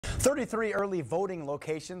33 early voting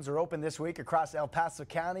locations are open this week across El Paso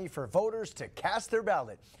County for voters to cast their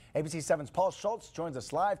ballot. ABC 7's Paul Schultz joins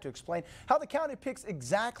us live to explain how the county picks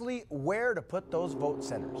exactly where to put those vote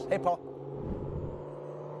centers. Hey, Paul.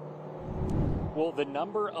 Well, the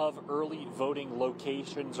number of early voting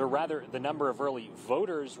locations, or rather the number of early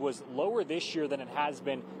voters, was lower this year than it has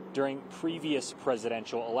been during previous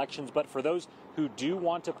presidential elections. But for those who do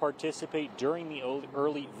want to participate during the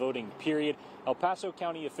early voting period, El Paso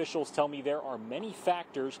County officials tell me there are many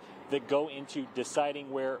factors that go into deciding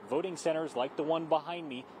where voting centers like the one behind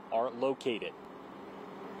me are located.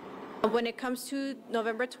 When it comes to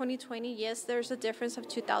November 2020, yes, there's a difference of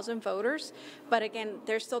 2,000 voters, but again,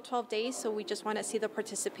 there's still 12 days, so we just want to see the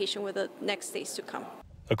participation with the next days to come.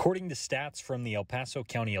 According to stats from the El Paso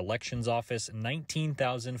County Elections Office,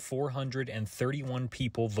 19,431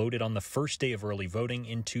 people voted on the first day of early voting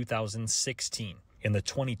in 2016. In the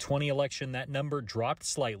 2020 election, that number dropped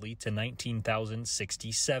slightly to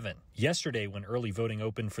 19,067. Yesterday, when early voting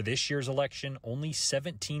opened for this year's election, only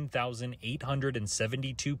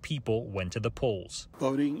 17,872 people went to the polls.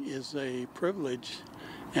 Voting is a privilege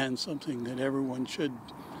and something that everyone should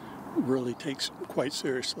really take quite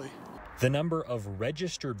seriously. The number of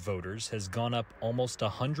registered voters has gone up almost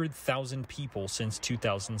 100,000 people since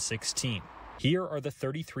 2016. Here are the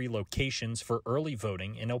 33 locations for early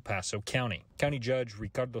voting in El Paso County. County Judge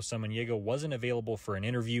Ricardo Samaniego wasn't available for an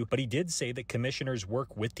interview, but he did say that commissioners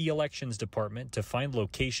work with the Elections Department to find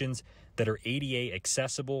locations that are ADA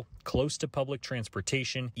accessible, close to public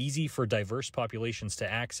transportation, easy for diverse populations to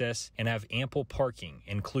access, and have ample parking,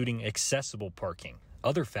 including accessible parking.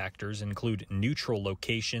 Other factors include neutral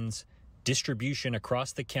locations, distribution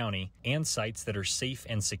across the county, and sites that are safe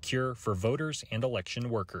and secure for voters and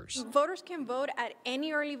election workers. Voters can vote at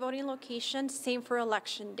any early voting location, same for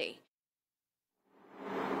Election Day.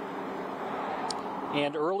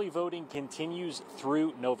 And early voting continues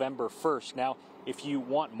through November 1st. Now, if you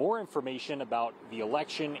want more information about the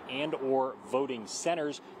election and or voting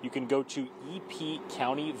centers, you can go to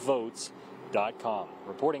epcountyvotes.com.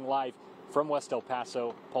 Reporting live from West El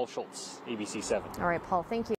Paso, Paul Schultz, ABC 7. All right, Paul, thank you.